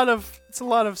 it's a lot of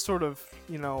sort of,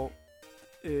 you know,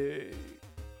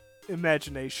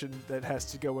 imagination that has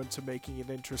to go into making it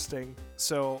interesting.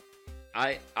 So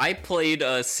I played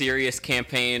a serious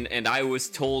campaign and I was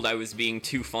told I was being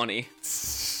too funny.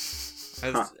 Is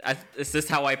this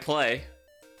how I play?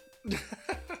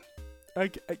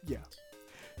 yeah.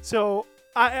 So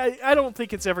I don't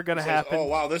think it's ever gonna happen. Oh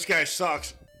wow, this guy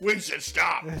sucks. Winston,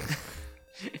 stop.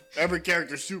 Every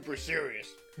character's super serious.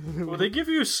 Well, they give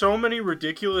you so many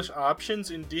ridiculous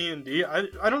options in D&D.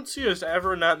 I don't see us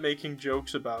ever not making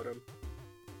jokes about them.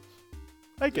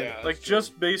 I get it. Like,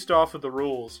 just based off of the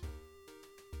rules.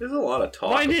 There's a lot of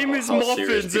talk. My name about is how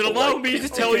serious Muffins, and people allow like me to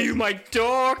campaigns. tell you my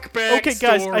dark backstory. Okay,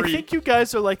 guys, I think you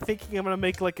guys are like thinking I'm gonna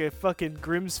make like a fucking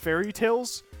Grimm's fairy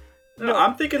tales. No,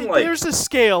 I'm thinking like there's a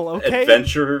scale, okay?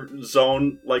 Adventure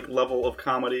Zone like level of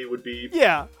comedy would be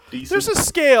Yeah, decent. there's a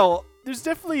scale. There's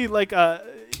definitely like a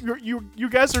you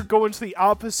guys are going to the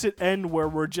opposite end where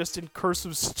we're just in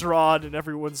cursive Strahd and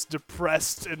everyone's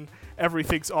depressed and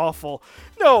everything's awful.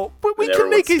 No, but we And can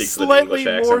make a everyone speaks with an slightly English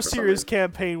accent more for some serious reason.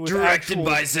 campaign with Directed actual.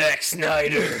 by Zack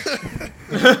Snyder.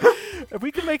 If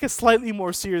we can make a slightly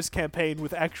more serious campaign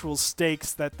with actual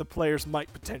stakes that the players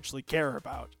might potentially care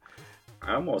about.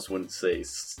 I almost wouldn't say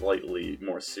slightly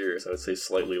more serious. I would say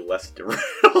slightly less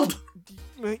derailed.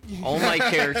 All my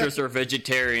characters are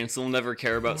vegetarians, so they'll never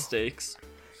care about steaks.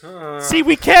 See,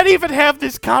 we can't even have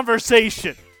this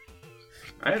conversation.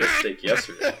 I had a steak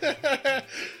yesterday.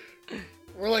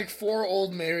 We're like 4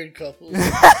 old married couples.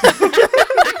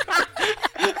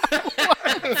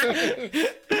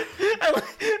 I like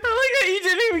how you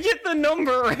didn't even get the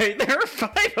number right. There are 5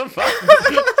 of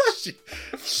us.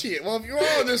 Shit. Well, if you're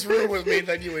all in this room with me,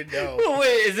 then you would know. Wait,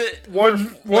 is it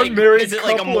One like, married is it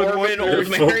like a couple and Mormon one old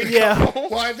married married Yeah. couple?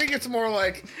 Well, I think it's more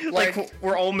like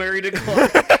We're all married to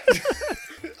Clark.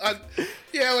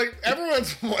 yeah, like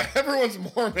everyone's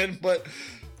Mormon, but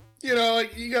you know,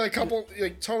 like you got a couple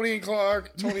like Tony and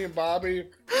Clark, Tony and Bobby.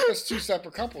 That's 2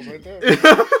 separate couples right there.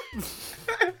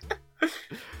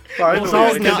 Finally, Well, I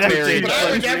he's can not take married. my But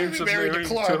I would dreams definitely of be married to marrying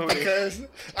Clark Tony. because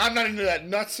I'm not into that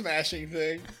nut smashing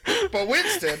thing. But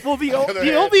Winston, Well, the on other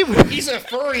only hand, he's a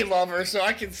furry lover, so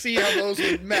I can see how those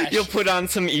would mesh. You'll put on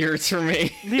some ears for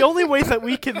me. the only way that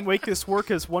we can make this work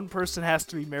is one person has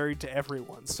to be married to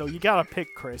everyone. So you gotta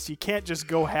pick, Chris. You can't just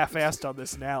go half-assed on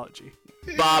this analogy.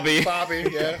 Bobby. Bobby,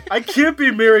 yeah. I can't be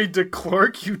married to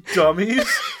Clark, you dummies.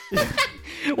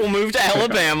 We'll move to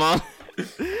Alabama.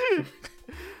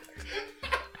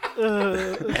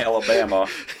 Alabama.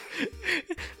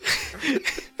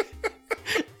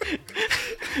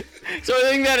 So I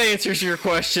think that answers your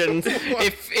question.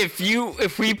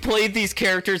 If we played these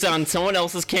characters on someone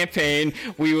else's campaign,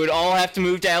 we would all have to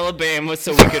move to Alabama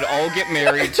so we could all get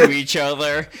married to each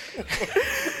other.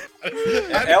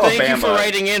 Thank you for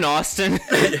writing in, Austin.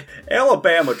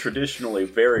 Alabama traditionally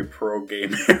very pro gay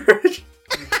marriage.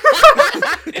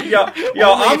 yo, Only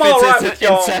I'm if it's alright with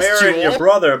y'all marrying incestual. your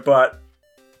brother, but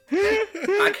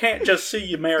I can't just see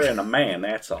you marrying a man.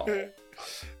 That's all.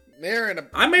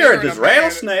 I married this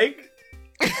rattlesnake.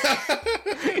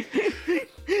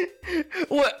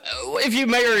 What if you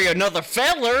marry another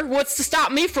feller? What's to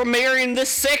stop me from marrying this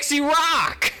sexy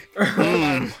rock?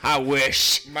 I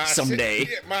wish someday.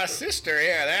 My sister,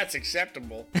 yeah, that's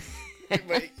acceptable.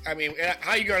 But I mean,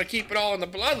 how you gonna keep it all in the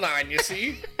bloodline? You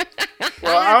see?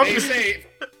 Well,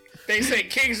 they say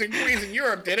kings and queens in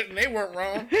Europe did it, and they weren't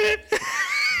wrong.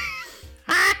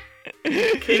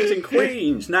 Kings and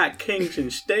queens, not kings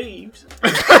and Steves.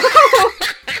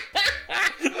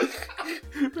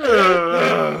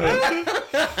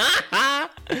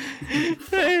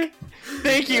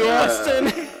 Thank you, Austin.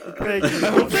 I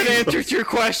hope that answers your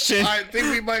question. I think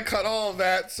we might cut all of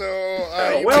that. So,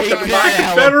 welcome to my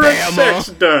that, Confederate Alabama.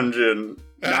 sex dungeon.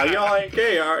 Now y'all ain't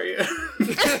gay, are you?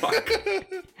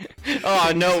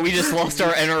 Oh no, we just lost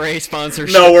our NRA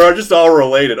sponsorship. No, we're just all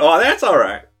related. Oh, that's all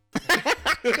right.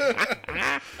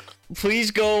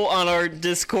 Please go on our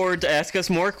Discord to ask us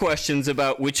more questions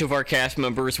about which of our cast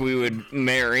members we would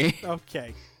marry.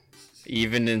 Okay.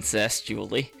 Even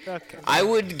incestually. Okay.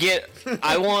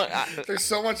 There's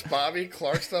so much Bobby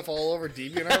Clark stuff all over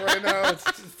DeviantArt right now.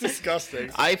 It's disgusting.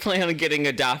 I plan on getting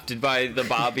adopted by the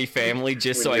Bobby family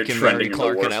just so I You're can marry trending in the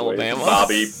Clark in worst way. Alabama.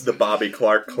 The Bobby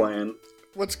Clark clan.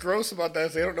 What's gross about that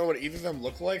is they don't know what either of them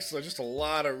look like, so there's just a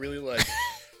lot of really like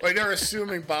they're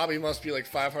assuming Bobby must be like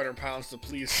 500 pounds to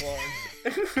please Sloan.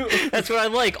 That's what I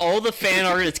like. All the fan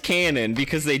art is canon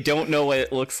because they don't know what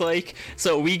it looks like,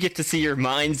 so we get to see your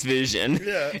mind's vision.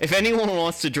 Yeah. If anyone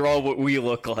wants to draw what we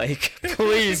look like,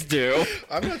 please do.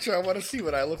 I'm not sure I want to see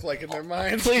what I look like in their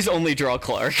minds. Please only draw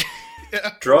Clark.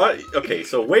 Yeah. Okay,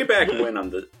 so way back when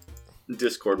on the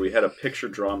Discord, we had a picture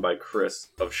drawn by Chris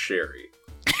of Sherry.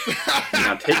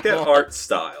 Now take that art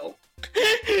style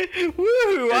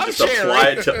Woo! and I'm just apply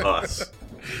it Sherry. to us.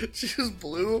 She was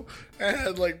blue and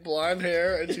had like blonde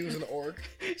hair, and she was an orc.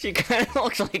 She kind of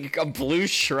looks like a blue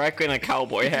Shrek in a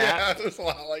cowboy hat. Yeah, there's a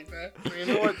lot like that. You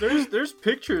know what? There's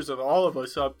pictures of all of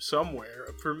us up somewhere.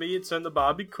 For me, it's in the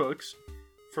Bobby Cooks.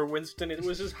 For Winston, it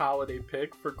was his holiday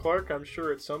pick. For Clark, I'm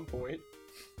sure at some point.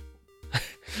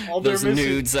 All Those they're missing,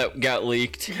 nudes that got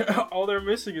leaked. all they're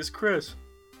missing is Chris.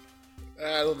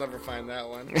 They'll never find that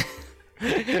one.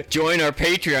 Join our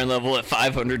Patreon level at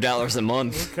 $500 a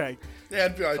month. Okay. Yeah,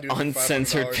 I'd probably do it for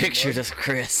Uncensored $500 a pictures month. of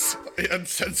Chris.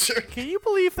 Uncensored. Can you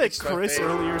believe that It's my Chris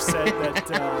favorite. earlier said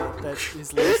that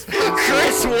his least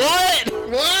Chris, what?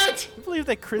 What? Can you believe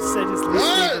that Chris said his least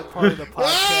favorite part of the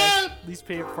podcast? Least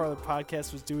favorite part of the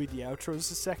podcast was doing the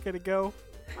outros a second ago.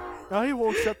 Now he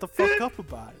won't shut the fuck up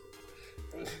about it.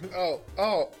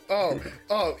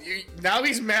 Now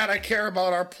he's mad I care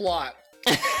about our plot.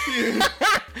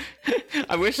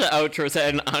 I wish the outros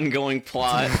had an ongoing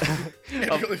plot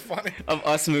It's really funny. of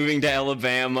us moving to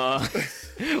Alabama,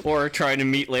 or trying to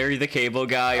meet Larry the Cable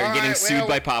Guy, or All getting right, sued well,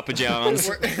 by Papa John's.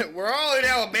 We're all in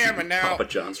Alabama now. Papa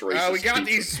John's racist. We got people.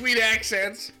 these sweet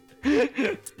accents.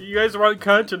 You guys want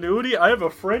continuity? I have a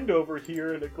friend over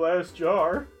here in a glass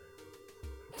jar.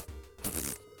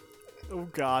 Oh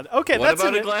God. Okay, What that's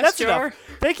about a enough. glass That's jar? enough.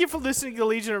 Thank you for listening to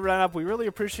Legion of Roundup. We really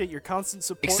appreciate your constant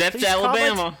support. Except Please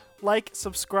Alabama. comment, like,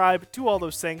 subscribe, do all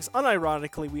those things.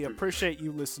 Unironically, we appreciate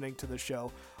you listening to the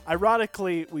show.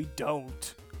 Ironically, we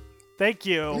don't. Thank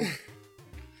you.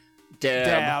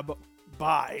 Dab.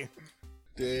 Bye.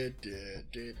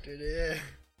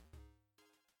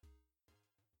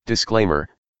 Disclaimer: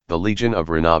 the Legion of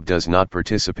Renab does not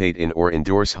participate in or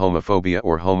endorse homophobia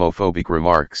or homophobic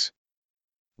remarks.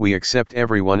 We accept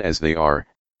everyone as they are,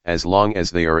 as long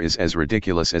as they are as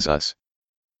ridiculous as us.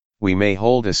 We may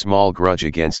hold a small grudge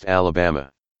against Alabama.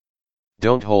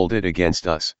 Don't hold it against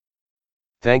us.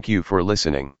 Thank you for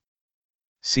listening.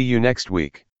 See you next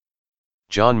week.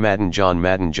 John Madden, John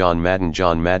Madden, John Madden,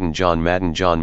 John Madden, John Madden, John